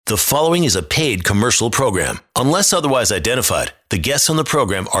The following is a paid commercial program. Unless otherwise identified, the guests on the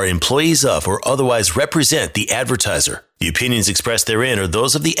program are employees of or otherwise represent the advertiser. The opinions expressed therein are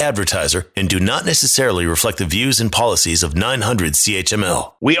those of the advertiser and do not necessarily reflect the views and policies of 900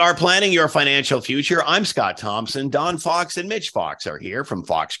 CHML. We are planning your financial future. I'm Scott Thompson. Don Fox and Mitch Fox are here from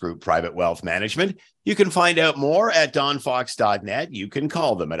Fox Group Private Wealth Management. You can find out more at donfox.net. You can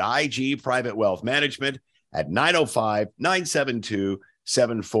call them at IG Private Wealth Management at 905-972-7420.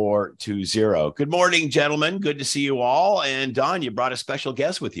 Good morning, gentlemen. Good to see you all. And Don, you brought a special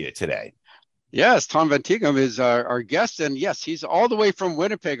guest with you today. Yes, Tom Van Tighem is our guest. And yes, he's all the way from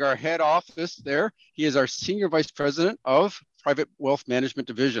Winnipeg, our head office there. He is our Senior Vice President of Private Wealth Management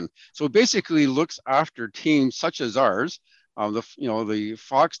Division. So it basically looks after teams such as ours, the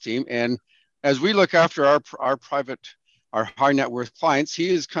Fox team. And as we look after our high net worth clients, he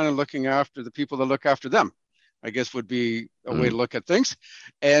is kind of looking after the people that look after them, I guess would be a way to look at things.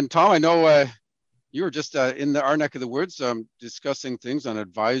 And Tom, I know you were just in our neck of the woods discussing things on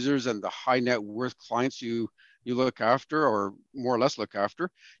advisors and the high net worth clients you look after, or more or less look after.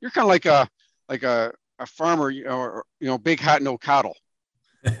 You're kind of like a farmer, or big hat, no cattle.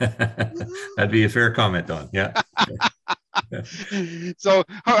 That'd be a fair comment, Don. Yeah. So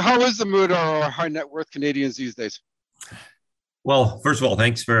how is the mood of our high net worth Canadians these days? Well, first of all,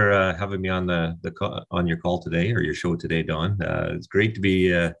 thanks for having me on on your call today, or your show today, Don. It's great to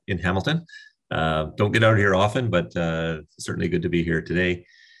be in Hamilton. Don't get out here often, but certainly good to be here today.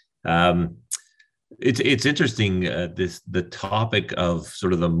 It's interesting, the topic of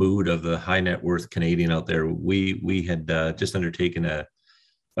sort of the mood of the high net worth Canadian out there. We had just undertaken a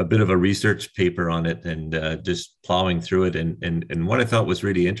bit of a research paper on it, and just plowing through it. And what I thought was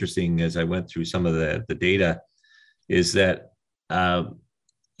really interesting as I went through some of the data is that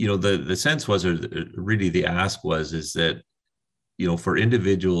the sense was, or really the ask was, is that, for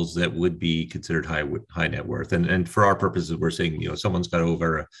individuals that would be considered high net worth, and for our purposes, we're saying, someone's got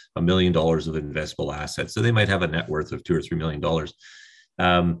over $1 million of investable assets. So they might have a net worth of $2 or $3 million.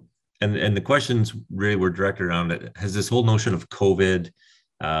 And the questions really were directed around it. Has this whole notion of COVID,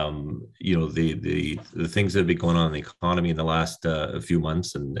 the things that have been going on in the economy in the last few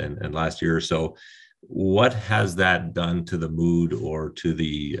months and last year or so, what has that done to the mood, or to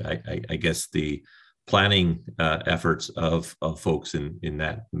the, I guess, the planning efforts of folks in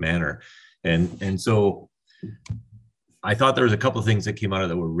that manner? And so I thought there was a couple of things that came out of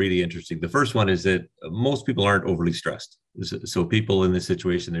that were really interesting. The first one is that most people aren't overly stressed. So people in this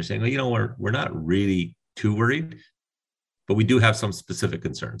situation, they're saying, well, we're not really too worried, but we do have some specific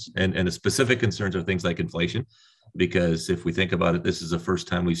concerns. And the specific concerns are things like inflation, because if we think about it, this is the first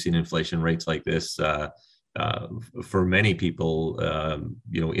time we've seen inflation rates like this for many people,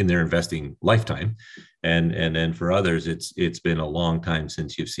 in their investing lifetime. And then for others, it's been a long time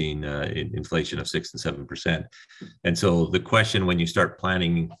since you've seen inflation of 6 and 7%. And so the question, when you start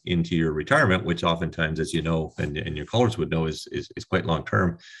planning into your retirement, which oftentimes, as you know, and your callers would know, is quite long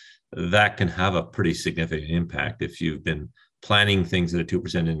term, that can have a pretty significant impact. If you've been planning things at a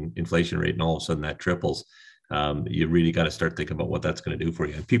 2% inflation rate and all of a sudden that triples, you really got to start thinking about what that's going to do for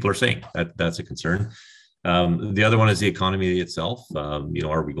you. And people are saying that's a concern. The other one is the economy itself. Are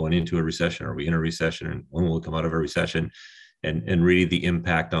we going into a recession? Are we in a recession? And when will we come out of a recession? And really the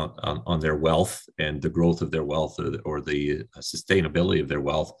impact on their wealth and the growth of their wealth, or the sustainability of their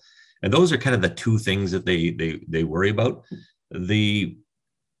wealth. And those are kind of the two things that they worry about. The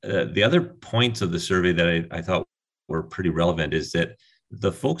other points of the survey that I thought were pretty relevant is that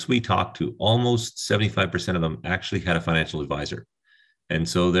the folks we talked to, almost 75% of them actually had a financial advisor. And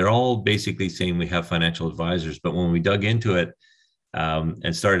so they're all basically saying we have financial advisors. But when we dug into it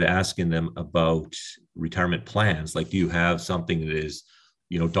and started asking them about retirement plans, like, do you have something that is,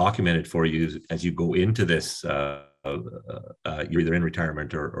 documented for you as you go into this, you're either in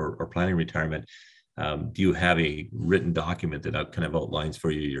retirement or planning retirement, do you have a written document that kind of outlines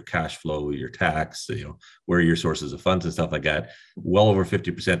for you your cash flow, your tax, where are your sources of funds and stuff like that? Well over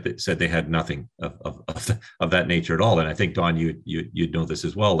 50% that said they had nothing of that nature at all. And I think, Don, you'd know this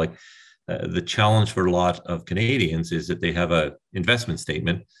as well. Like the challenge for a lot of Canadians is that they have a investment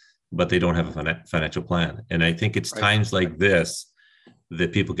statement, but they don't have a financial plan. And I think it's times like this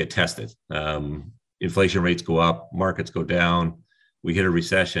that people get tested. Inflation rates go up, markets go down. We hit a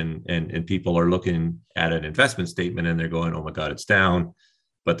recession, and people are looking at an investment statement and they're going, oh my God, it's down,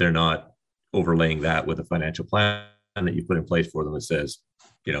 but they're not overlaying that with a financial plan that you put in place for them that says,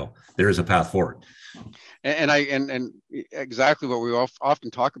 there is a path forward. And exactly what we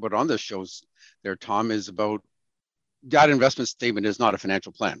often talk about on this shows there, Tom, is about that investment statement is not a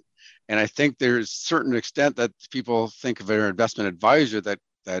financial plan. And I think there's a certain extent that people think of their investment advisor that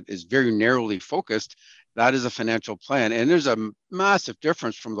that is very narrowly focused, that is a financial plan. And there's a massive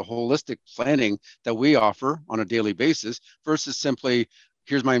difference from the holistic planning that we offer on a daily basis versus simply,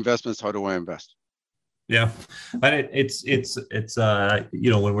 here's my investments, how do I invest? Yeah, but it's you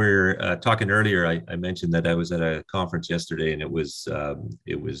know, when we were talking earlier, I mentioned that I was at a conference yesterday, and it was a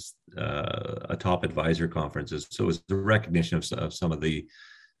top advisor conference. So it was the recognition of some of the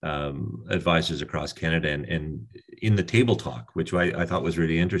advisors across Canada, and in the table talk, which I thought was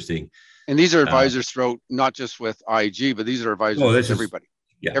really interesting. And these are advisors throughout, not just with IG, but these are advisors with everybody.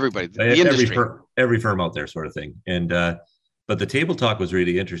 Yeah, everybody, the industry, every firm out there, sort of thing. And but the table talk was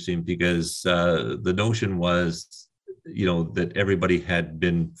really interesting because the notion was, you know, that everybody had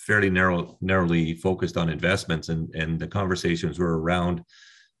been fairly narrowly focused on investments, and the conversations were around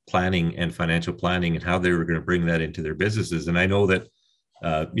planning and financial planning and how they were going to bring that into their businesses. And I know that,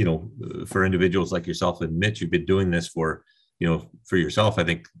 you know, for individuals like yourself and Mitch, you've been doing this for, you know, for yourself, I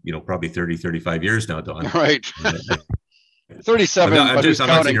think, you know, probably 30, 35 years now, Don. Right. 37. I'm not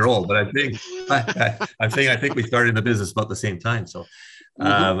saying you're old, but I think we started in the business about the same time. So,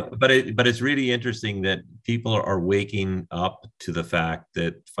 but it's really interesting that people are waking up to the fact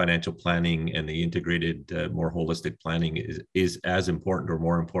that financial planning and the integrated, more holistic planning is as important or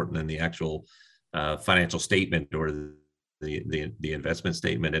more important than the actual financial statement or the investment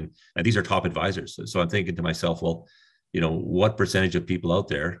statement. And these are top advisors. So I'm thinking to myself, well, you know, what percentage of people out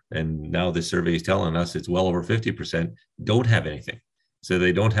there, and now this survey is telling us it's well over 50%, don't have anything. So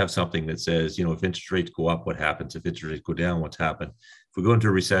they don't have something that says, you know, if interest rates go up, what happens? If interest rates go down, what's happened? If we go into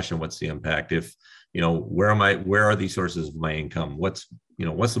a recession, what's the impact? If, you know, where are these sources of my income? What's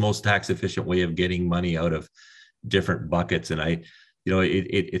the most tax efficient way of getting money out of different buckets? And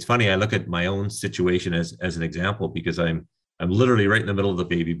it's funny, I look at my own situation as an example, because I'm literally right in the middle of the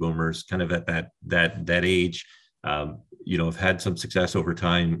baby boomers, kind of at that age. You know, I've had some success over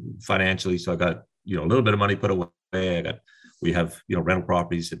time financially. So I got, you know, a little bit of money put away. We have, you know, rental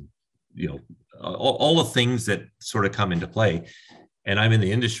properties and, you know, all the things that sort of come into play. And I'm in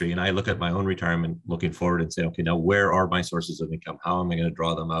the industry, and I look at my own retirement looking forward and say, okay, now where are my sources of income? How am I going to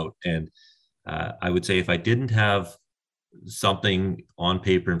draw them out? And I would say if I didn't have something on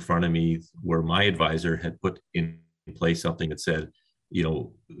paper in front of me where my advisor had put in place something that said, you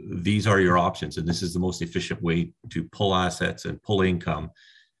know, these are your options, and this is the most efficient way to pull assets and pull income,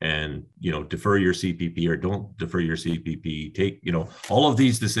 and, you know, defer your CPP or don't defer your CPP, take, you know, all of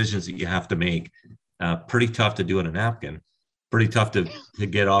these decisions that you have to make, pretty tough to do on a napkin, pretty tough to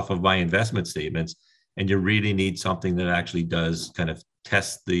get off of my investment statements. And you really need something that actually does kind of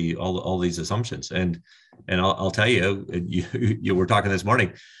test all these assumptions. And I'll tell you, you were talking this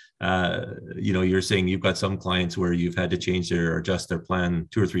morning, you know, you're saying you've got some clients where you've had to change or adjust their plan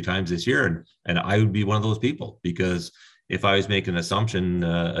 2 or 3 times this year. And I would be one of those people, because if I was making an assumption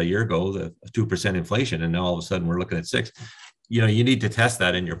a year ago, the 2% inflation, and now all of a sudden we're looking at 6, you know, you need to test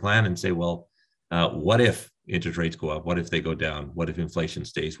that in your plan and say, well, what if interest rates go up? What if they go down? What if inflation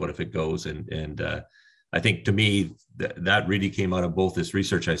stays? What if it goes? And I think, to me, that really came out of both this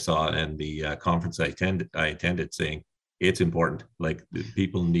research I saw and the conference I attended, saying it's important. Like,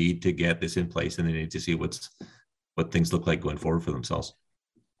 people need to get this in place, and they need to see what things look like going forward for themselves.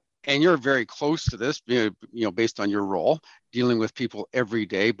 And you're very close to this, you know, based on your role, dealing with people every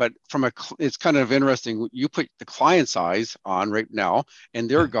day. But it's kind of interesting. You put the client's eyes on right now and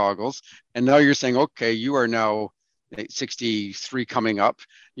their goggles, and now you're saying, okay, you are now 63 coming up.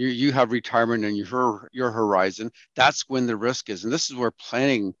 You have retirement and your horizon. That's when the risk is, and this is where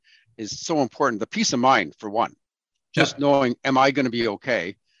planning is so important. The peace of mind, for one, just knowing, am I going to be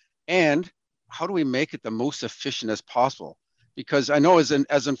okay, and how do we make it the most efficient as possible? Because I know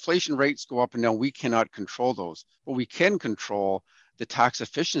as inflation rates go up and down, we cannot control those, but we can control the tax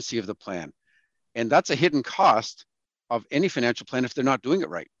efficiency of the plan. And that's a hidden cost of any financial plan if they're not doing it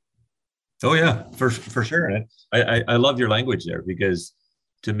right. Oh yeah, for sure. And I love your language there, because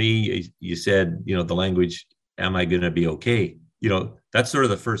to me, you said, you know, the language, am I going to be okay? You know, that's sort of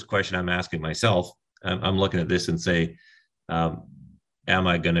the first question I'm asking myself. I'm looking at this and say, am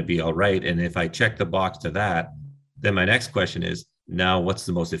I going to be all right? And if I check the box to that, then my next question is, now what's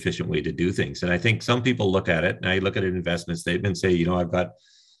the most efficient way to do things? And I think some people look at it, and I look at an investment statement and say, you know, I've got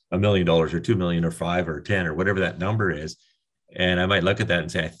 $1 million or $2 million or 5 or 10 or whatever that number is. And I might look at that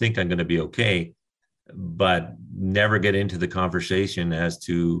and say, I think I'm going to be okay, but never get into the conversation as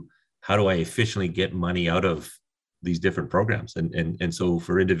to how do I efficiently get money out of these different programs. And so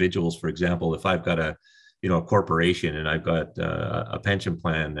for individuals, for example, if I've got a corporation and I've got a pension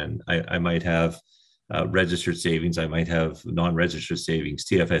plan, and I might have registered savings, I might have non-registered savings,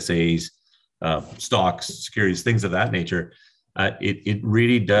 TFSAs, stocks, securities, things of that nature. it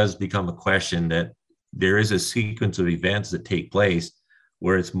really does become a question that there is a sequence of events that take place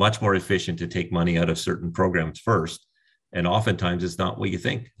where it's much more efficient to take money out of certain programs first. And oftentimes it's not what you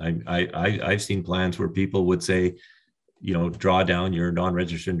think. I've seen plans where people would say, draw down your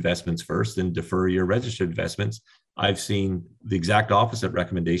non-registered investments first and defer your registered investments. I've seen the exact opposite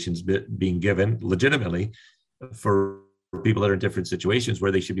recommendations being given legitimately for people that are in different situations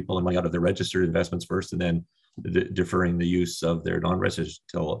where they should be pulling money out of their registered investments first and then deferring the use of their non-registered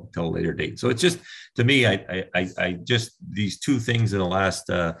till a later date. So it's just, to me, I just, these two things in the last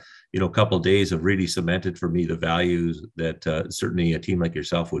couple of days have really cemented for me the values that certainly a team like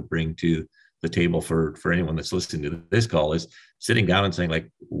yourself would bring to the table for anyone that's listening to this call, is sitting down and saying, like,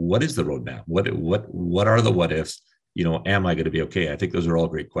 what is the roadmap? What are the what ifs? Am I going to be okay? I think those are all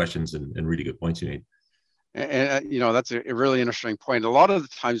great questions and really good points you made. And that's a really interesting point. A lot of the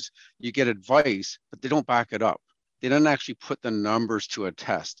times you get advice, but they don't back it up. They don't actually put the numbers to a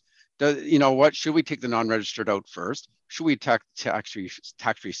test. What should we take the non-registered out first? Should we tax-free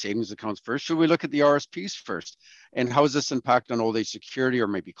savings accounts first? Should we look at the RSPs first? And how does this impact on old age security or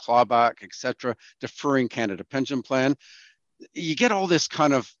maybe clawback, et cetera, deferring Canada Pension Plan? You get all this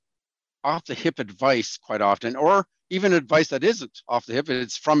kind of off the hip advice quite often, or even advice that isn't off the hip.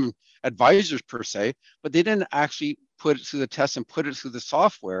 It's from advisors per se, but they didn't actually put it through the test and put it through the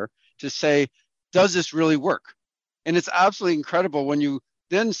software to say, does this really work? And it's absolutely incredible when you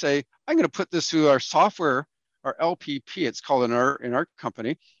then say, I'm going to put this through our software, our LPP, it's called in our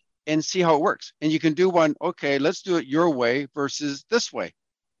company, and see how it works. And you can do one, okay, let's do it your way versus this way.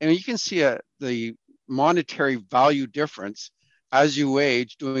 And you can see the monetary value difference as you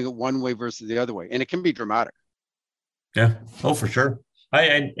age, doing it one way versus the other way. And it can be dramatic. Yeah, oh, for sure.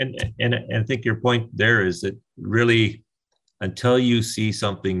 I think your point there is that really, until you see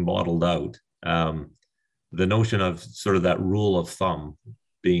something modeled out, the notion of sort of that rule of thumb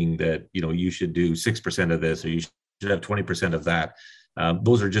being that, you should do 6% of this, or you should have 20% of that.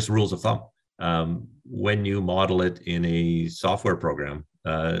 Those are just rules of thumb. When you model it in a software program,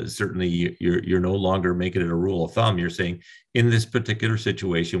 certainly you're no longer making it a rule of thumb. You're saying, in this particular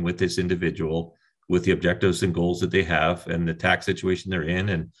situation with this individual, with the objectives and goals that they have and the tax situation they're in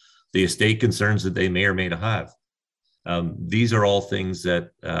and the estate concerns that they may or may not have, these are all things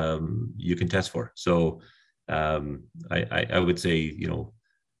that you can test for. So I would say,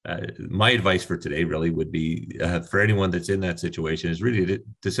 my advice for today really would be for anyone that's in that situation is really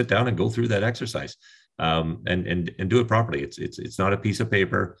to sit down and go through that exercise and do it properly. It's not a piece of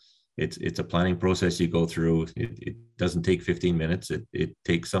paper. It's a planning process you go through. It doesn't take 15 minutes. It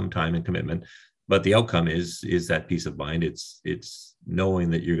takes some time and commitment. But the outcome is that peace of mind. It's knowing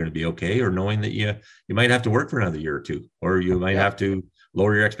that you're going to be okay, or knowing that you might have to work for another year or two, or you might have to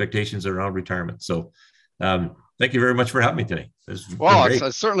lower your expectations around retirement. So thank you very much for having me today. Well,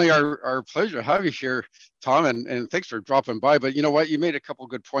 it's certainly our pleasure to have you here, Tom, and thanks for dropping by. But you know what? You made a couple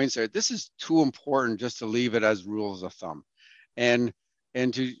good points there. This is too important just to leave it as rules of thumb. And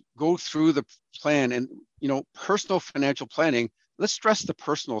to go through the plan and, personal financial planning, let's stress the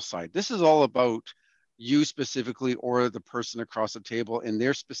personal side. This is all about you specifically, or the person across the table in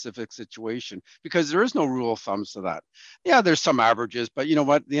their specific situation, because there is no rule of thumbs to that. Yeah, there's some averages, but you know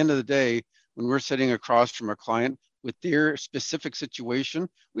what? At the end of the day, when we're sitting across from a client with their specific situation,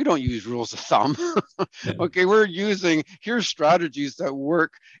 we don't use rules of thumb. Okay, we're using, here's strategies that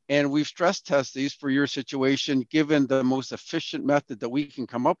work, and we've stress tested these for your situation, given the most efficient method that we can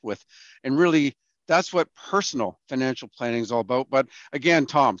come up with. And really, that's what personal financial planning is all about. But again,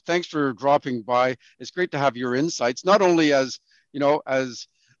 Tom, thanks for dropping by. It's great to have your insights, not only as the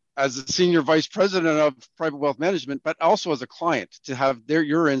senior vice president of private wealth management, but also as a client, to have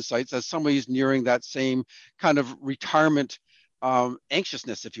your insights as somebody who's nearing that same kind of retirement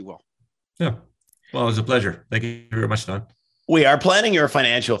anxiousness, if you will. Yeah. Well, it was a pleasure. Thank you very much, Don. We are planning your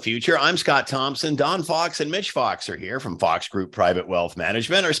financial future. I'm Scott Thompson. Don Fox and Mitch Fox are here from Fox Group Private Wealth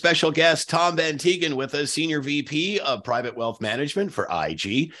Management. Our special guest, Tom Van Teegen, with us, Senior VP of Private Wealth Management for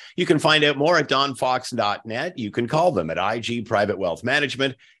IG. You can find out more at donfox.net. You can call them at IG Private Wealth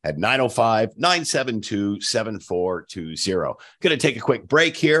Management at 905-972-7420. Going to take a quick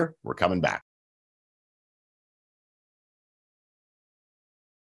break here. We're coming back.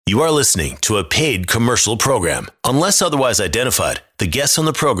 You are listening to a paid commercial program. Unless otherwise identified, The guests on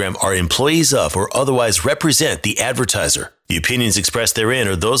the program are employees of or otherwise represent the advertiser. The opinions expressed therein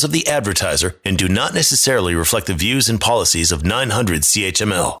are those of the advertiser and do not necessarily reflect the views and policies of 900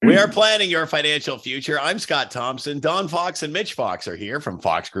 CHML. We are planning your financial future. I'm Scott Thompson. Don Fox and Mitch Fox are here from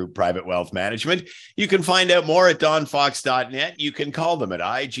Fox Group Private Wealth Management. You can find out more at donfox.net. You can call them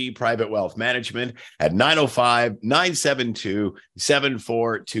at IG Private Wealth Management at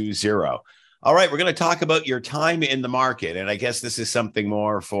 905-972-7420. All right, we're going to talk about your time in the market. And I guess this is something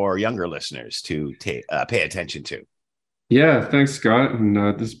more for younger listeners to pay attention to. Yeah, thanks, Scott.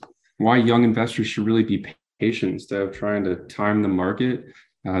 And this is why young investors should really be patient instead of trying to time the market.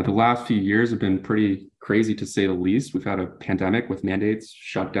 The last few years have been pretty crazy, to say the least. We've had a pandemic with mandates,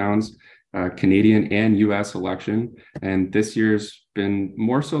 shutdowns, Canadian and U.S. election. And this year's been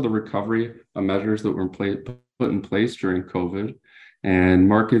more so the recovery of measures that were put in place during COVID. And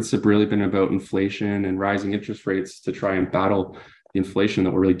markets have really been about inflation and rising interest rates to try and battle the inflation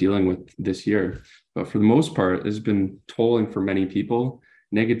that we're really dealing with this year. But for the most part, it's been tolling for many people.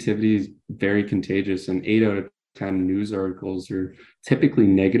 Negativity is very contagious, and 8 out of 10 news articles are typically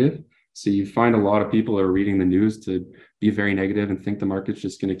negative. So you find a lot of people are reading the news to be very negative and think the market's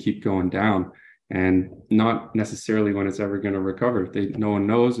just going to keep going down, and not necessarily when it's ever going to recover. No one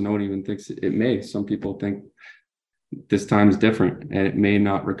knows. No one even thinks it may. Some people think this time is different and it may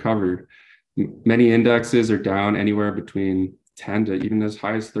not recover. Many indexes are down anywhere between 10 to even as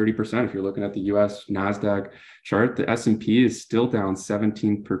high as 30%. If you're looking at the US NASDAQ chart, the S&P is still down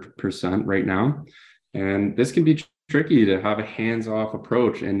 17% right now. And this can be tricky to have a hands-off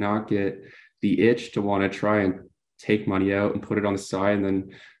approach and not get the itch to want to try and take money out and put it on the side and then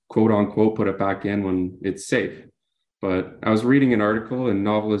quote unquote put it back in when it's safe. But I was reading an article, and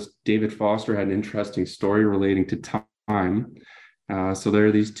novelist David Foster had an interesting story relating to time. So there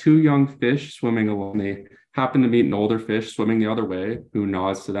are these two young fish swimming along. They happen to meet an older fish swimming the other way, who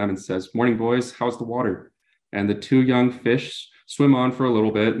nods to them and says, "Morning, boys, how's the water?" And the two young fish swim on for a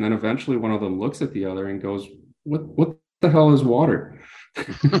little bit, and then eventually one of them looks at the other and goes, What the hell is water?"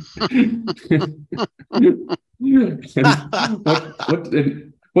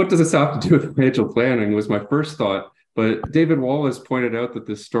 What does this have to do with financial planning was my first thought. But David Wallace pointed out that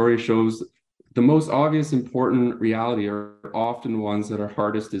this story shows the most obvious important reality are often ones that are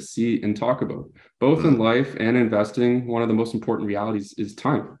hardest to see and talk about. Both in life and investing, one of the most important realities is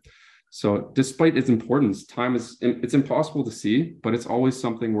time. So despite its importance, it's impossible to see, but it's always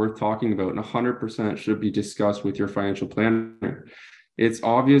something worth talking about, and 100% should be discussed with your financial planner. It's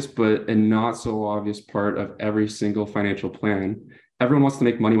obvious, but a not so obvious part of every single financial plan. Everyone wants to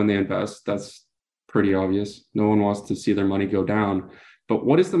make money when they invest. That's pretty obvious. No one wants to see their money go down. But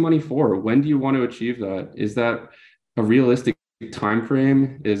what is the money for? When do you want to achieve that? Is that a realistic time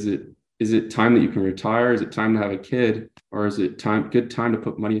frame? Is it time that you can retire? Is it time to have a kid? Or is it good time to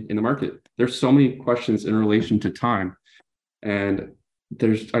put money in the market? There's so many questions in relation to time. And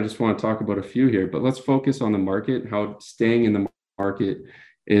I just want to talk about a few here, but let's focus on the market, how staying in the market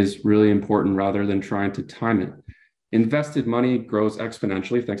is really important rather than trying to time it. Invested money grows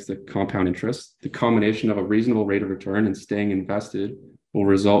exponentially thanks to compound interest. The combination of a reasonable rate of return and staying invested will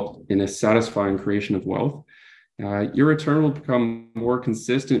result in a satisfying creation of wealth. Your return will become more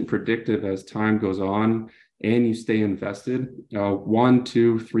consistent and predictive as time goes on and you stay invested. 1,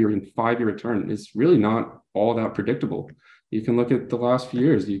 2, 3, or even 5-year return is really not all that predictable. You can look at the last few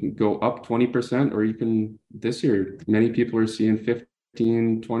years. You can go up 20%, or this year, many people are seeing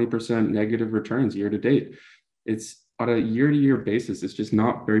 15, 20% negative returns year to date. It's on a year-to-year basis, it's just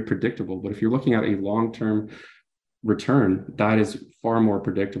not very predictable. But if you're looking at a long-term return, that is far more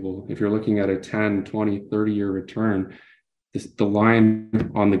predictable. If you're looking at a 10, 20, 30-year return, the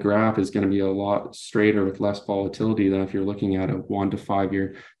line on the graph is going to be a lot straighter with less volatility than if you're looking at a 1 to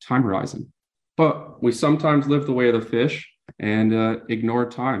 5-year time horizon. But we sometimes live the way of the fish and ignore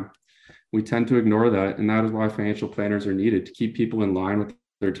time. We tend to ignore that, and that is why financial planners are needed to keep people in line with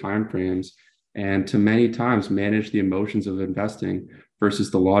their time frames and to many times manage the emotions of investing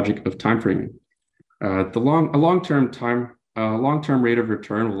versus the logic of time framing. A long-term rate of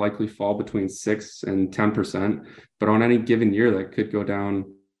return will likely fall between 6 and 10%, but on any given year that could go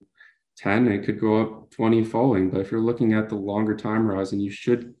down 10 and it could go up 20 following. But if you're looking at the longer time horizon, you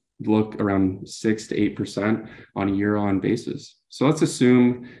should look around 6 to 8% on a year-on basis. So let's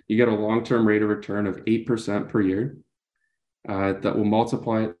assume you get a long-term rate of return of 8% per year. That will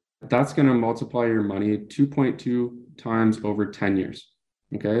multiply. That's going to multiply your money 2.2 times over 10 years.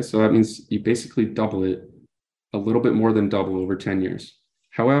 Okay, so that means you basically double it, a little bit more than double over 10 years.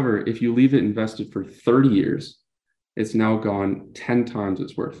 However, if you leave it invested for 30 years, it's now gone 10 times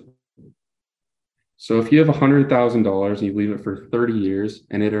its worth. So if you have $100,000 and you leave it for 30 years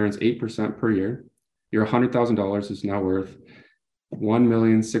and it earns 8% per year, your $100,000 is now worth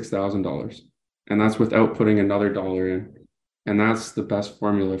 $1,006,000. And that's without putting another dollar in. And that's the best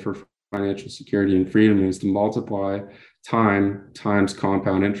formula for financial security and freedom, is to multiply time times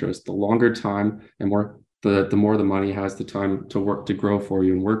compound interest. The longer time and the more the money has the time to work, to grow for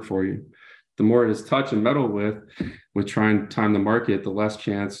you and work for you. The more it is touch and meddle with trying to time the market, the less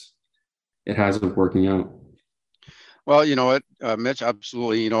chance it has of working out. Well, you know what, Mitch,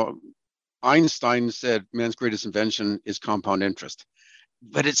 absolutely. You know, Einstein said man's greatest invention is compound interest,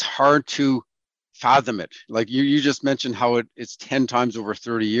 but it's hard to fathom it. Like you just mentioned how it's 10 times over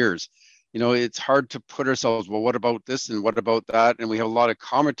 30 years. You know, it's hard to put ourselves, well, what about this and what about that? And we have a lot of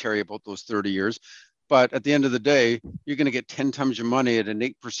commentary about those 30 years. But at the end of the day, you're going to get 10 times your money at an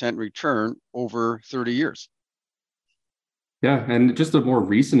 8% return over 30 years. Yeah, and just a more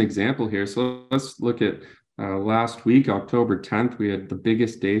recent example here. So let's look at last week, October 10th, we had the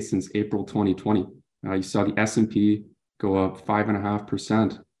biggest day since April 2020. You saw the S&P go up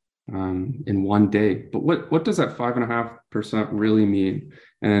 5.5% in one day. But what does that 5.5% really mean?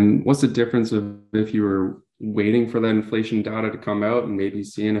 And what's the difference of if you were waiting for that inflation data to come out and maybe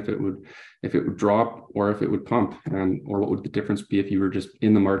seeing if it would drop or if it would pump, or what would the difference be if you were just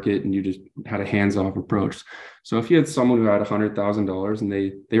in the market and you just had a hands-off approach? So if you had someone who had $100,000 and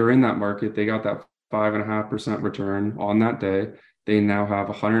they were in that market, they got that 5.5% return on that day, they now have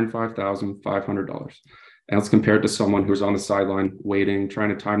 $105,500. And let's compare it to someone who's on the sideline waiting, trying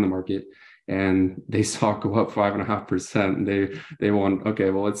to time the market, and they saw it go up 5.5%. And they want, okay,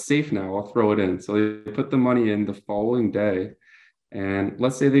 well, it's safe now, I'll throw it in. So they put the money in the following day, and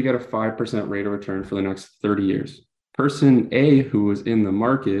let's say they get a 5% rate of return for the next 30 years. Person A, who was in the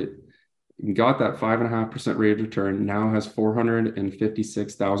market, got that 5.5% rate of return, now has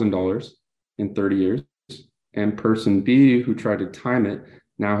 $456,000 in 30 years. And person B, who tried to time it,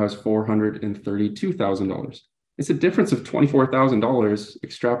 now has $432,000. It's a difference of $24,000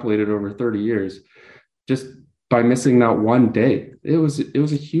 extrapolated over 30 years just by missing that one day. It was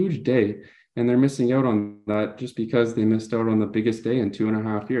a huge day, and they're missing out on that just because they missed out on the biggest day in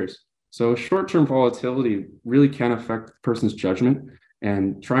 2.5 years. So short-term volatility really can affect a person's judgment,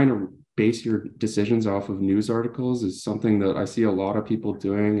 and trying to base your decisions off of news articles is something that I see a lot of people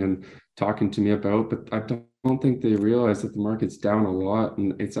doing and talking to me about, but I don't think they realize that the market's down a lot,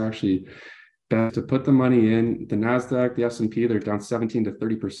 and it's actually best to put the money in the NASDAQ, the S&P, they're down 17 to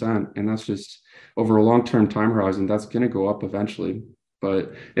 30%. And that's just over a long-term time horizon, that's going to go up eventually.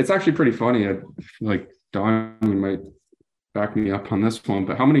 But it's actually pretty funny. Like Don, you might back me up on this one,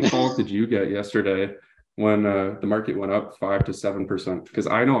 but how many calls did you get yesterday when the market went up 5 to 7%? Because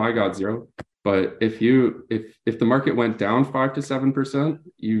I know I got zero. But if the market went down 5 to 7%,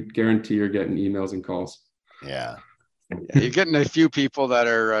 you guarantee you're getting emails and calls. Yeah. You're getting a few people that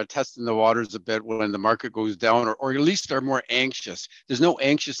are testing the waters a bit when the market goes down, or at least are more anxious. There's no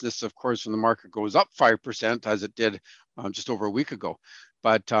anxiousness, of course, when the market goes up 5%, as it did just over a week ago.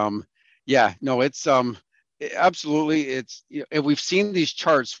 But yeah, no, it's absolutely, it's, you know, we've seen these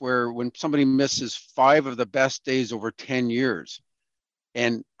charts where when somebody misses 5 of the best days over 10 years,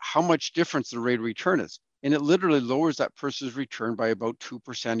 and how much difference the rate of return is, and it literally lowers that person's return by about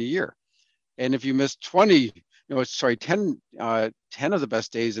 2% a year. And if you miss 10 of the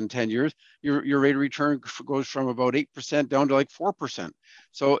best days in 10 years, your rate of return goes from about 8% down to like 4%.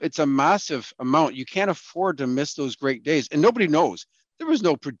 So it's a massive amount. You can't afford to miss those great days. And nobody knows. There was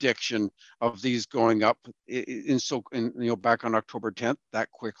no prediction of these going up back on October 10th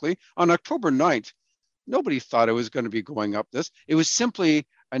that quickly. On October 9th, nobody thought it was going to be going up this. It was simply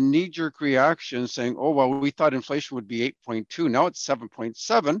a knee-jerk reaction saying, oh, well, we thought inflation would be 8.2. Now it's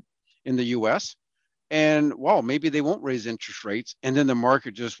 7.7 in the US. And wow, maybe they won't raise interest rates. And then the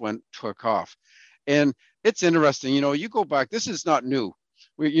market just took off. And it's interesting, you go back, this is not new.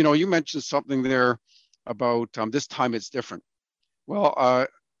 You mentioned something there about this time it's different. Well,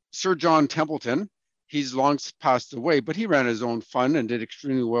 Sir John Templeton, he's long passed away, but he ran his own fund and did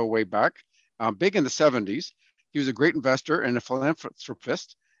extremely well way back, big in the 70s. He was a great investor and a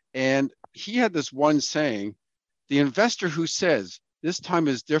philanthropist. And he had this one saying, the investor who says this time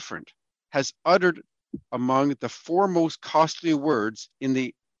is different has uttered among the 4 most costly words in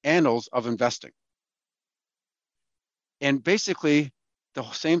the annals of investing. And basically, the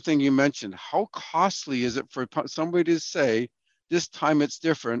same thing you mentioned, how costly is it for somebody to say, this time it's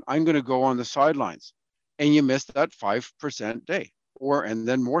different, I'm going to go on the sidelines. And you miss that 5% day, and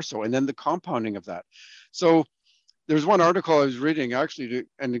then more so, and then the compounding of that. So there's one article I was reading actually,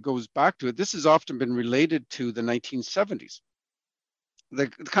 and it goes back to it. This has often been related to the 1970s. the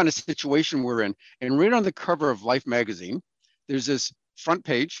kind of situation we're in. And right on the cover of Life magazine, there's this front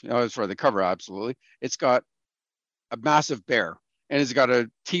page. Sorry, the cover, absolutely. It's got a massive bear, and it's got a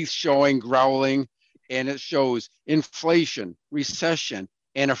teeth showing, growling, and it shows inflation, recession,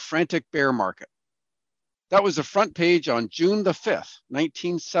 and a frantic bear market. That was the front page on June the 5th,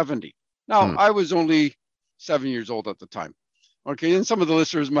 1970. Now, I was only 7 years old at the time. Okay, and some of the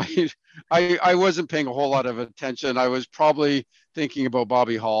listeners might, I wasn't paying a whole lot of attention. I was probably thinking about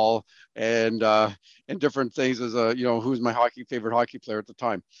Bobby Hall and different things as who's my favorite hockey player at the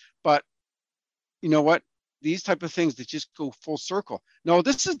time. But you know what? These type of things that just go full circle. No,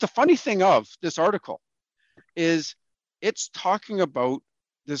 this is the funny thing of this article is it's talking about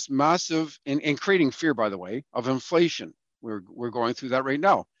this massive and creating fear, by the way, of inflation. We're going through that right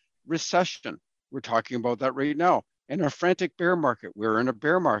now. Recession. We're talking about that right now. And a frantic bear market. We're in a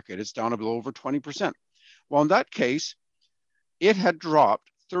bear market. It's down a little over 20%. Well, in that case, it had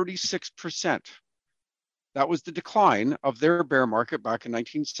dropped 36%. That was the decline of their bear market back in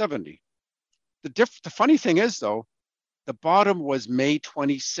 1970. The funny thing is, though, the bottom was May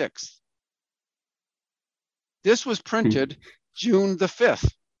 26th. This was printed June the 5th.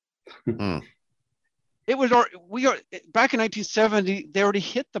 It was back in 1970, they already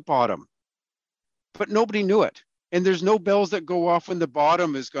hit the bottom, but nobody knew it. And there's no bells that go off when the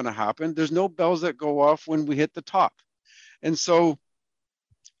bottom is going to happen. There's no bells that go off when we hit the top. And so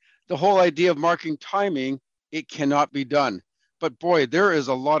the whole idea of marking timing, it cannot be done. But boy, there is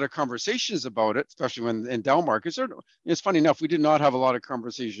a lot of conversations about it, especially when in down markets. It's funny enough, we did not have a lot of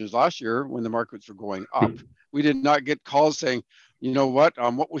conversations last year when the markets were going up. We did not get calls saying, you know what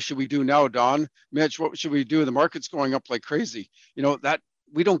should we do now, Don? Mitch, what should we do? The market's going up like crazy. That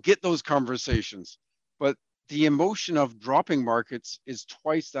we don't get those conversations. But the emotion of dropping markets is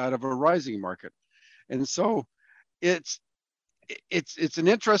twice that of a rising market. And so it's an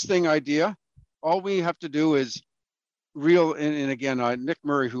interesting idea. All we have to do is and again, Nick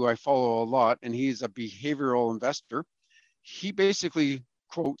Murray, who I follow a lot, and he's a behavioral investor, he basically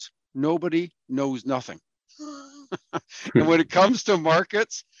quotes, nobody knows nothing. And when it comes to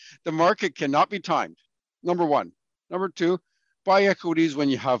markets, the market cannot be timed. Number one. Number two, buy equities when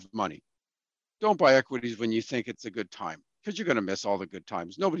you have money. Don't buy equities when you think it's a good time, because you're going to miss all the good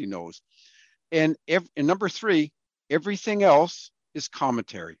times. Nobody knows. And number three, everything else is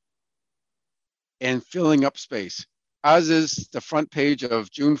commentary and filling up space, as is the front page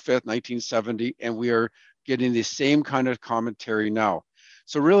of June 5th, 1970. And we are getting the same kind of commentary now.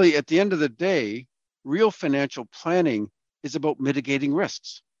 So really, at the end of the day, real financial planning is about mitigating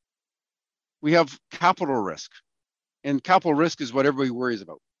risks. We have capital risk, and capital risk is what everybody worries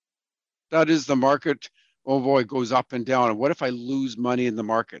about. That is the market. Oh boy, it goes up and down. And what if I lose money in the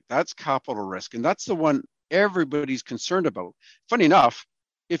market? That's capital risk. And that's the one everybody's concerned about. Funny enough,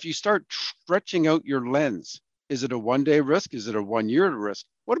 if you start stretching out your lens, is it a one-day risk? Is it a one-year risk?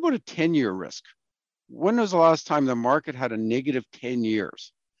 What about a 10-year risk? When was the last time the market had a negative 10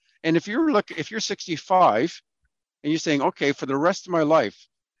 years? And if you're 65 and you're saying, okay, for the rest of my life,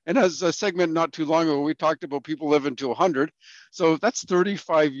 and as a segment not too long ago, we talked about people living to 100. So that's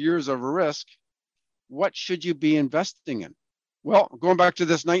 35 years of risk. What should you be investing in? Well, going back to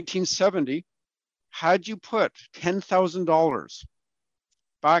this 1970, had you put $10,000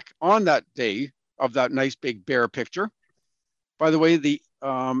 back on that day of that nice big bear picture, by the way, the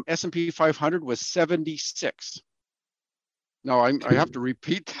S&P 500 was 76. Now, I have to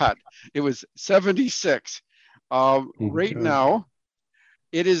repeat that. It was 76. Right now,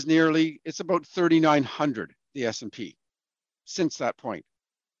 it's about 3,900, the S&P, since that point.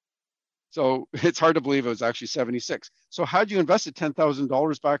 So it's hard to believe it was actually 76. So had you invested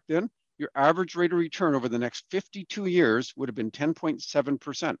 $10,000 back then, your average rate of return over the next 52 years would have been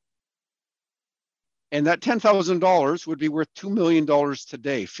 10.7%. And that $10,000 would be worth $2 million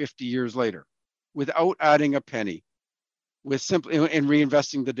today, 50 years later, without adding a penny, with simply and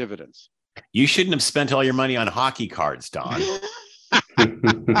reinvesting the dividends. You shouldn't have spent all your money on hockey cards, Don.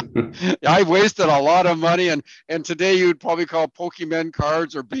 I wasted a lot of money, and today you'd probably call Pokemon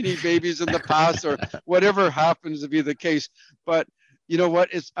cards or Beanie Babies in the past, or whatever happens to be the case. But you know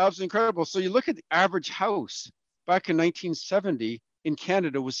what? It's absolutely incredible. So you look at the average house back in 1970 in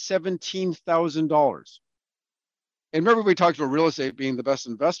Canada was $17,000. And remember, we talked about real estate being the best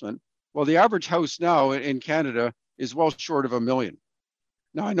investment. Well, the average house now in Canada is well short of $1 million.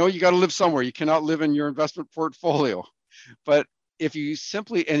 Now, I know you got to live somewhere. You cannot live in your investment portfolio. But if you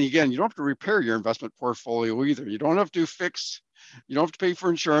simply, and again, you don't have to repair your investment portfolio either. You don't have to you don't have to pay for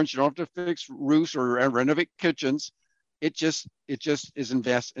insurance. You don't have to fix roofs or renovate kitchens. It just is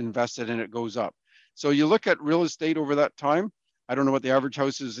invested and it goes up. So you look at real estate over that time. I don't know what the average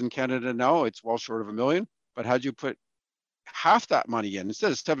house is in Canada now. It's well short of $1 million. But had you put half that money in,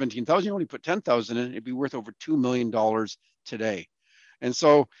 instead of 17,000, you only put 10,000 in, it'd be worth over $2 million today. And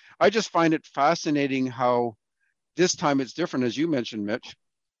so I just find it fascinating how this time it's different, as you mentioned, Mitch.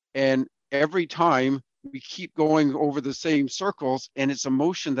 And every time we keep going over the same circles, and it's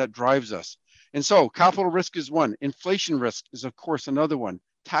emotion that drives us. And so capital risk is one. Inflation risk is, of course, another one.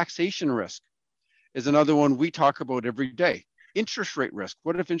 Taxation risk is another one we talk about every day. Interest rate risk.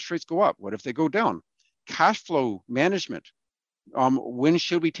 What if interest rates go up? What if they go down? Cash flow management. When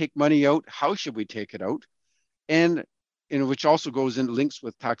should we take money out? How should we take it out? And which also goes in links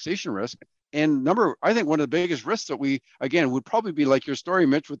with taxation risk. And I think one of the biggest risks that we, again, would probably be like your story,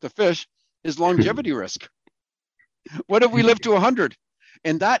 Mitch, with the fish, is longevity risk. What if we live to 100?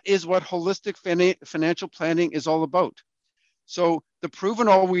 And that is what holistic financial planning is all about. So the proven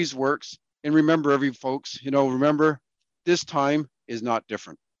always works. And remember, remember, this time is not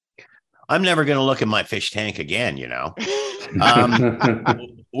different. I'm never going to look at my fish tank again,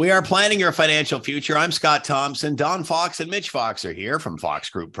 We are planning your financial future. I'm Scott Thompson. Don Fox and Mitch Fox are here from Fox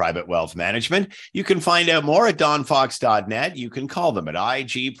Group Private Wealth Management. You can find out more at donfox.net. You can call them at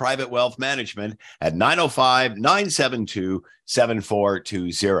IG Private Wealth Management at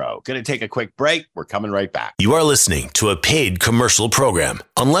 905-972-7420. Going to take a quick break. We're coming right back. You are listening to a paid commercial program.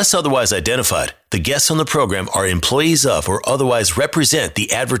 Unless otherwise identified, the guests on the program are employees of or otherwise represent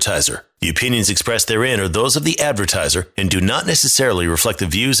the advertiser. The opinions expressed therein are those of the advertiser and do not necessarily reflect the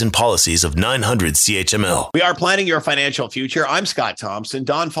views and policies of 900 CHML. We are planning your financial future. I'm Scott Thompson.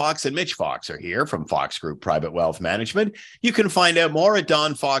 Don Fox and Mitch Fox are here from Fox Group Private Wealth Management. You can find out more at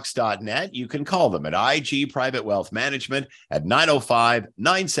donfox.net. You can call them at IG Private Wealth Management at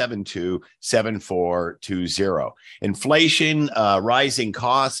 905-972-7420. Inflation, rising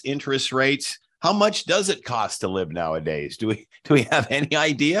costs, interest rates. How much does it cost to live nowadays? Do we have any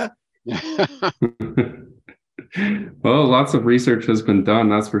idea? Well, lots of research has been done,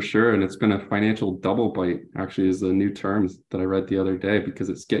 that's for sure. And it's been a financial double bite, actually, is the new terms that I read the other day, because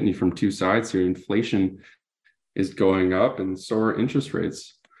it's getting you from two sides here. Inflation is going up and so are interest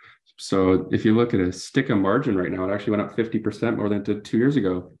rates. So if you look at a stick of margin right now, it actually went up 50% more than it did 2 years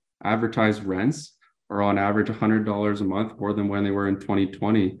ago. Advertised rents are on average $100 a month more than when they were in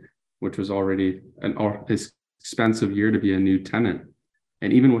 2020, which was already an expensive year to be a new tenant.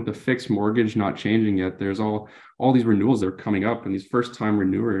 And even with the fixed mortgage not changing yet, there's all these renewals that are coming up, and these first-time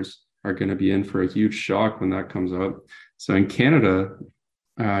renewers are going to be in for a huge shock when that comes up. So in Canada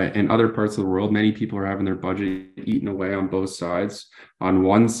and other parts of the world, many people are having their budget eaten away on both sides. On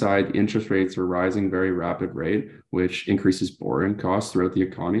one side, interest rates are rising very rapid rate, which increases borrowing costs throughout the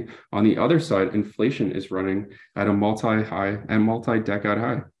economy. On the other side, inflation is running at a multi-decade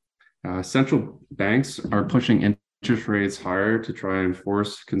high. Central banks are pushing interest rates higher to try and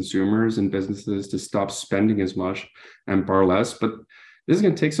force consumers and businesses to stop spending as much and borrow less. But this is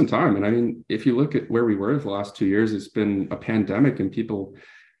going to take some time. And I mean, if you look at where we were the last 2 years, it's been a pandemic, and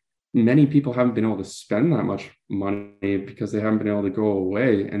many people haven't been able to spend that much money because they haven't been able to go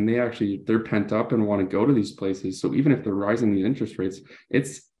away, and they're pent up and want to go to these places. So even if they're rising the interest rates,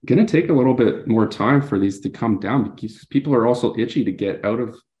 it's going to take a little bit more time for these to come down, because people are also itchy to get out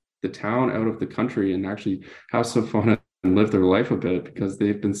of the town, out of the country, and actually have some fun and live their life a bit, because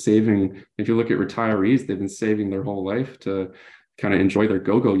they've been saving. If you look at retirees, they've been saving their whole life to kind of enjoy their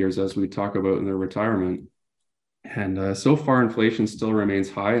go-go years, as we talk about in their retirement. And so far, inflation still remains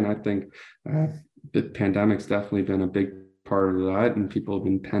high. And I think the pandemic's definitely been a big part of that, and people have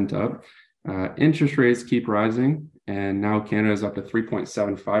been pent up. Interest rates keep rising, and now Canada is up to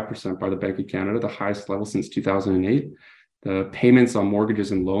 3.75% by the Bank of Canada, the highest level since 2008. The payments on mortgages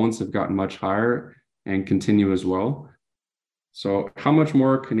and loans have gotten much higher and continue as well. So how much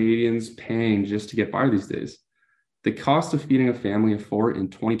more are Canadians paying just to get by these days? The cost of feeding a family of four in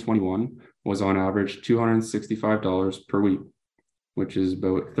 2021 was on average $265 per week, which is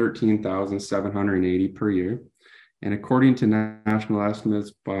about $13,780 per year. And according to national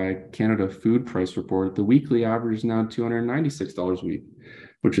estimates by Canada Food Price Report, the weekly average is now $296 a week,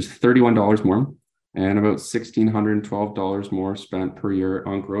 which is $31 more, and about $1,612 more spent per year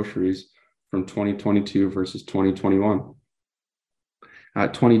on groceries from 2022 versus 2021.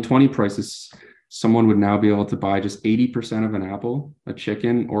 At 2020 prices, someone would now be able to buy just 80% of an apple, a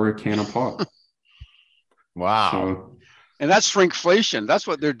chicken, or a can of pop. Wow. And that's shrinkflation. That's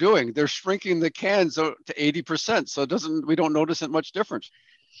what they're doing. They're shrinking the cans to 80%. So we don't notice it much difference.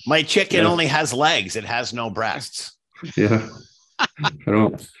 My chicken only has legs. It has no breasts. Yeah.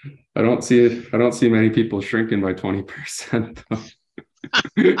 I don't see many people shrinking by 20% though.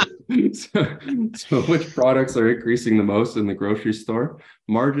 So which products are increasing the most in the grocery store?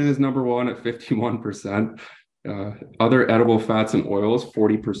 Margarine is number one at 51%. Other edible fats and oils,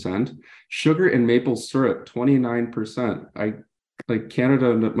 40%. Sugar and maple syrup, 29%.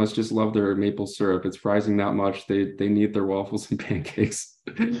 Canada must just love their maple syrup. It's rising that much. They need their waffles and pancakes.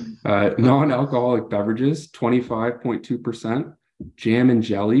 Non-alcoholic beverages, 25.2%. Jam and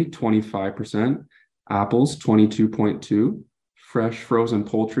jelly, 25%. Apples, 22.2%. Fresh frozen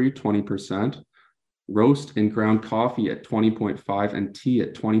poultry, 20%. Roast and ground coffee at 20.5%, and tea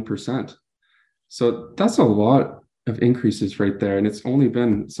at 20%. So that's a lot of increases right there. And it's only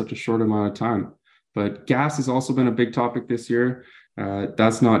been such a short amount of time. But gas has also been a big topic this year.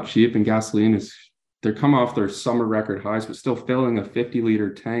 That's not cheap. And gasoline they're come off their summer record highs, but still filling a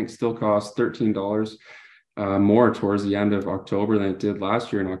 50-liter tank still costs $13 more towards the end of October than it did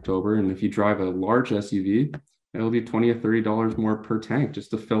last year in October. And if you drive a large SUV, it'll be $20 or $30 more per tank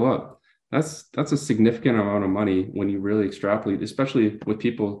just to fill up. That's a significant amount of money when you really extrapolate, especially with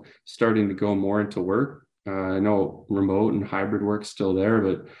people starting to go more into work. I know remote and hybrid work's still there,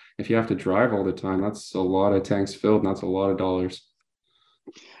 but if you have to drive all the time, that's a lot of tanks filled, and that's a lot of dollars.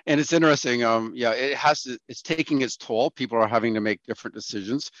 And it's interesting. It's taking its toll. People are having to make different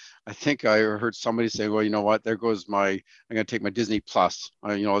decisions. I think I heard somebody say, well, you know what, there goes I'm going to take my Disney Plus.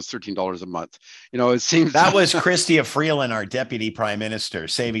 It's $13 a month. It seems that was Chrystia Freeland, our deputy prime minister,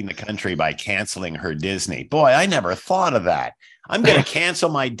 saving the country by canceling her Disney. Boy, I never thought of that. I'm going to cancel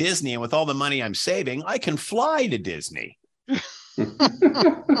my Disney, and with all the money I'm saving, I can fly to Disney. And,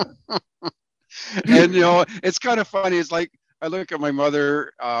 it's kind of funny. It's like, I look at my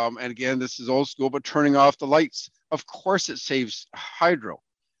mother, and again, this is old school, but turning off the lights. Of course, it saves hydro.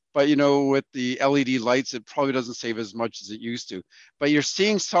 But, with the LED lights, it probably doesn't save as much as it used to. But you're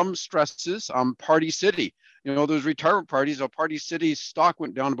seeing some stresses. Party City, those retirement parties, Party City's stock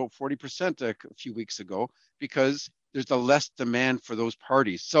went down about 40% a few weeks ago because there's a less demand for those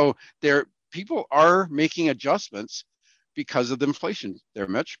parties. So people are making adjustments because of the inflation there,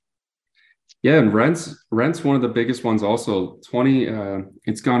 Mitch. Yeah, and rent's one of the biggest ones also.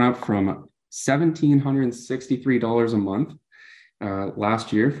 It's gone up from $1,763 a month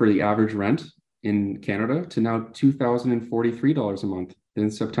last year for the average rent in Canada to now $2,043 a month in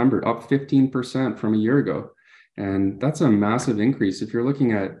September, up 15% from a year ago. And that's a massive increase. If you're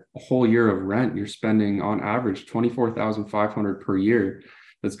looking at a whole year of rent, you're spending on average $24,500 per year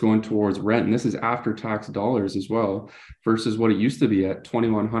that's going towards rent. And this is after tax dollars as well, versus what it used to be at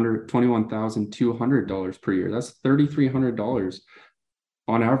 $21,200 per year. That's $3,300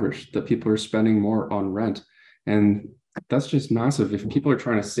 on average that people are spending more on rent. And that's just massive. If people are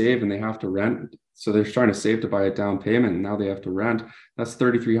trying to save and they have to rent, so they're trying to save to buy a down payment and now they have to rent, that's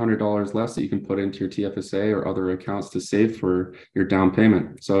 $3,300 less that you can put into your TFSA or other accounts to save for your down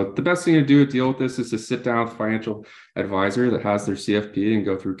payment. So the best thing to do to deal with this is to sit down with a financial advisor that has their CFP and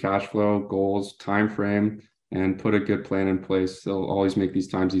go through cash flow, goals, time frame, and put a good plan in place. They'll always make these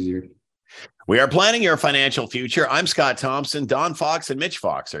times easier. We are planning your financial future. I'm Scott Thompson. Don Fox and Mitch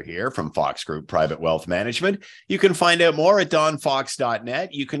Fox are here from Fox Group Private Wealth Management. You can find out more at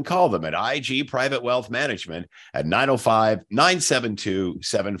donfox.net. You can call them at IG Private Wealth Management at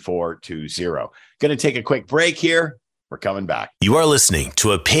 905-972-7420. Going to take a quick break here. We're coming back. You are listening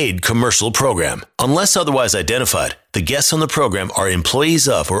to a paid commercial program. Unless otherwise identified, the guests on the program are employees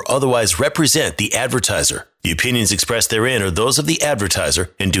of or otherwise represent the advertiser. The opinions expressed therein are those of the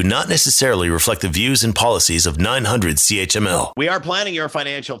advertiser and do not necessarily reflect the views and policies of 900 CHML. We are planning your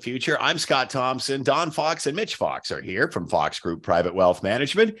financial future. I'm Scott Thompson. Don Fox and Mitch Fox are here from Fox Group Private Wealth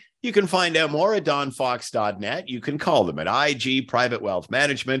Management. You can find out more at donfox.net. You can call them at IG Private Wealth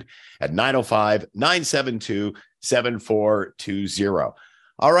Management at 905-972-7420.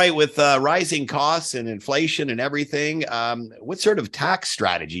 All right, with rising costs and inflation and everything, what sort of tax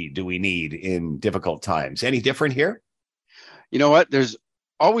strategy do we need in difficult times? Any different here? You know what? There's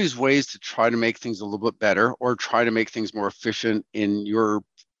always ways to try to make things a little bit better or try to make things more efficient in your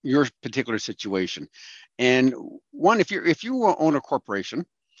particular situation. And one, if you own a corporation,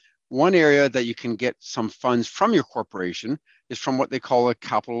 one area that you can get some funds from your corporation is from what they call a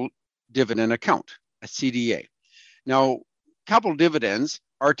capital dividend account, a CDA. Now, capital dividends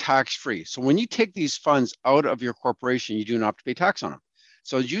are tax-free. So when you take these funds out of your corporation, you do not have to pay tax on them.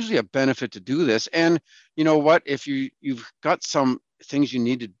 So it's usually a benefit to do this. And you know what, if you've got some things you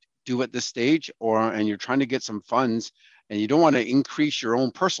need to do at this stage, and you're trying to get some funds and you don't want to increase your own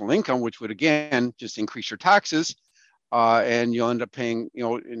personal income, which would again just increase your taxes, and you'll end up paying,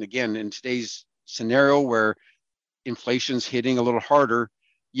 and again, in today's scenario where inflation's hitting a little harder,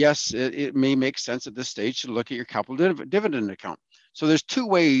 yes, it may make sense at this stage to look at your capital dividend account. So there's two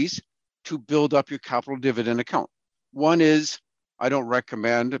ways to build up your capital dividend account. One is, I don't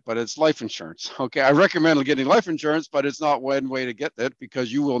recommend it, but it's life insurance. Okay, I recommend getting life insurance, but it's not one way to get it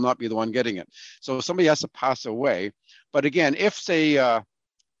because you will not be the one getting it. So somebody has to pass away. But again, if say,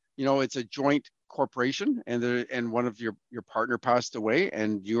 it's a joint corporation and one of your partner passed away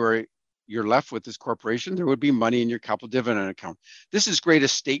and you're left with this corporation, there would be money in your capital dividend account. This is great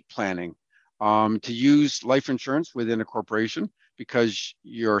estate planning, to use life insurance within a corporation because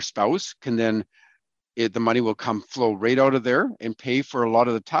your spouse can then, the money will flow right out of there and pay for a lot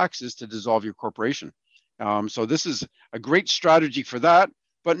of the taxes to dissolve your corporation. So this is a great strategy for that,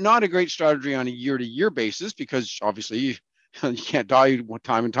 but not a great strategy on a year-to-year basis because obviously you can't die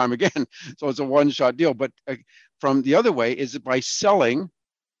time and time again. So it's a one-shot deal. But from the other way is by selling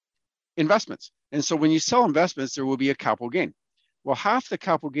investments. And so when you sell investments, there will be a capital gain. Well, half the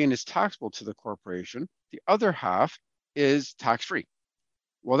capital gain is taxable to the corporation. The other half is tax-free.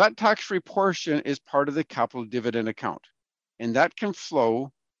 Well, that tax-free portion is part of the capital dividend account, and that can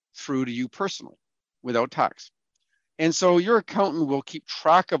flow through to you personally without tax. And so your accountant will keep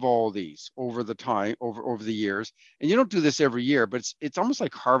track of all these over the years. And you don't do this every year, but it's almost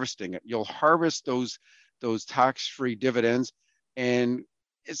like harvesting it. You'll harvest those tax-free dividends, and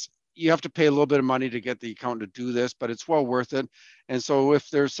you have to pay a little bit of money to get the accountant to do this, but it's well worth it. And so if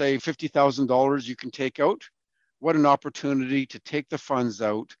there's, say, $50,000 you can take out, what an opportunity to take the funds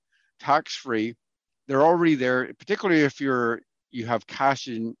out tax-free. They're already there, particularly if you have cash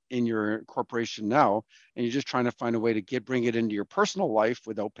in your corporation now, and you're just trying to find a way to bring it into your personal life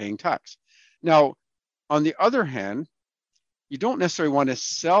without paying tax. Now, on the other hand, you don't necessarily want to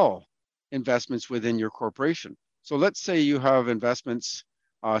sell investments within your corporation. So let's say you have investments,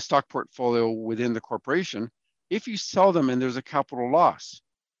 stock portfolio within the corporation. If you sell them and there's a capital loss,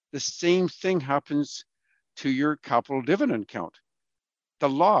 the same thing happens to your capital dividend account. The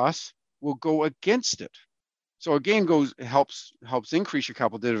loss will go against it. So a gain helps increase your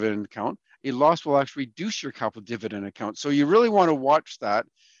capital dividend account. A loss will actually reduce your capital dividend account. So you really want to watch that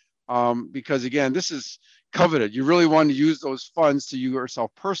because again, this is coveted. You really want to use those funds to you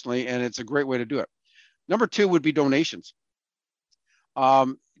yourself personally, and it's a great way to do it. Number two would be donations.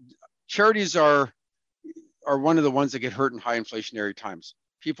 Charities are one of the ones that get hurt in high inflationary times.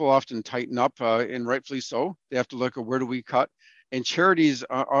 People often tighten up, and rightfully so. They have to look at where do we cut, and charities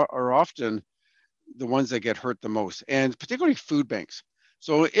are often the ones that get hurt the most, and particularly food banks.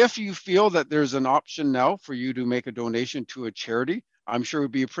 So if you feel that there's an option now for you to make a donation to a charity, I'm sure it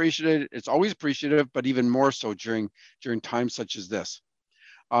would be appreciated. It's always appreciative, but even more so during times such as this.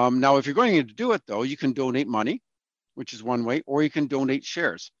 Now, if you're going to do it though, you can donate money, which is one way, or you can donate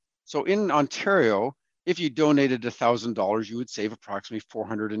shares. So in Ontario, if you donated $1,000, you would save approximately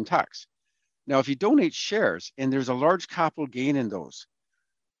 $400 in tax. Now, if you donate shares and there's a large capital gain in those,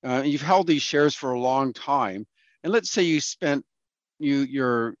 you've held these shares for a long time, and let's say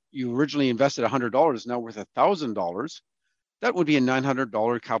you originally invested $100, now worth $1,000, that would be a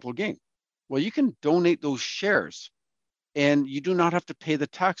 $900 capital gain. Well, you can donate those shares, and you do not have to pay the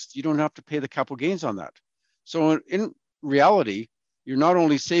tax. You don't have to pay the capital gains on that. So in reality, you're not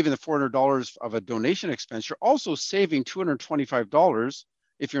only saving the $400 of a donation expense, you're also saving $225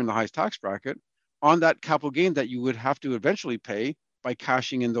 if you're in the highest tax bracket on that capital gain that you would have to eventually pay by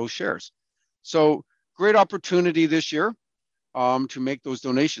cashing in those shares. So great opportunity this year to make those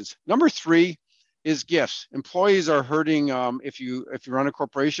donations. Number three is gifts. Employees are hurting. If you run a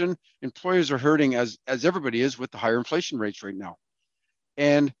corporation, employers are hurting as everybody is with the higher inflation rates right now.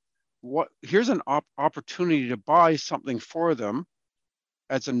 And here's an opportunity to buy something for them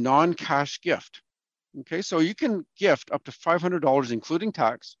as a non-cash gift. Okay, so you can gift up to $500, including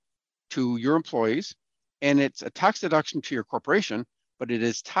tax, to your employees, and it's a tax deduction to your corporation, but it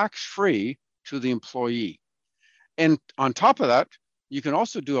is tax-free to the employee. And on top of that, you can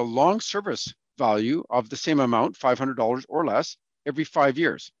also do a long service value of the same amount, $500 or less, every 5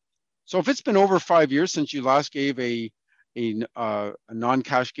 years. So if it's been over 5 years since you last gave a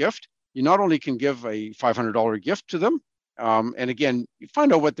non-cash gift, you not only can give a $500 gift to them, and again, you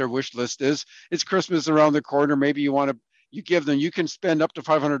find out what their wish list is. It's Christmas around the corner. Maybe you give them, you can spend up to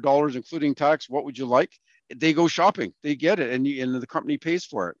 $500, including tax. What would you like? They go shopping, they get it, and the company pays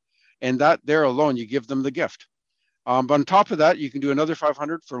for it. And that there alone, you give them the gift. But on top of that, you can do another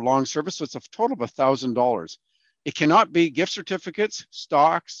 $500 for long service. So it's a total of $1,000. It cannot be gift certificates,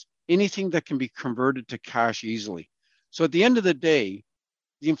 stocks, anything that can be converted to cash easily. So at the end of the day,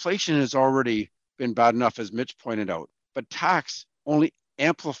 the inflation has already been bad enough, as Mitch pointed out, but tax only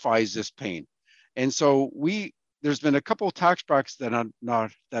amplifies this pain. And so there's been a couple of tax brackets that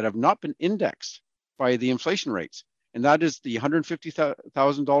have not been indexed by the inflation rates. And that is the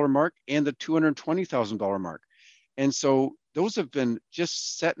 $150,000 mark and the $220,000 mark. And so those have been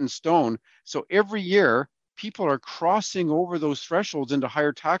just set in stone. So every year, people are crossing over those thresholds into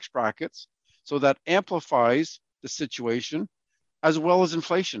higher tax brackets. So that amplifies the situation as well as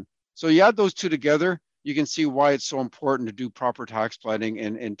inflation. So you add those two together, you can see why it's so important to do proper tax planning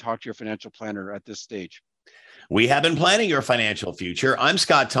and talk to your financial planner at this stage. We have been planning your financial future. I'm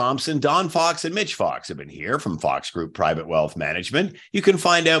Scott Thompson. Don Fox and Mitch Fox have been here from Fox Group Private Wealth Management. You can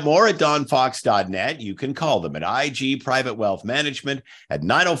find out more at donfox.net. You can call them at IG Private Wealth Management at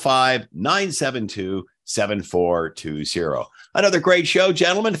 905-972-7420. Another great show,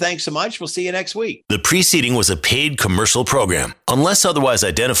 gentlemen. Thanks so much. We'll see you next week. The preceding was a paid commercial program. Unless otherwise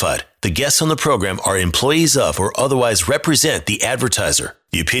identified, the guests on the program are employees of or otherwise represent the advertiser.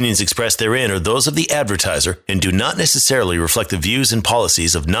 The opinions expressed therein are those of the advertiser and do not necessarily reflect the views and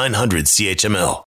policies of 900 CHML.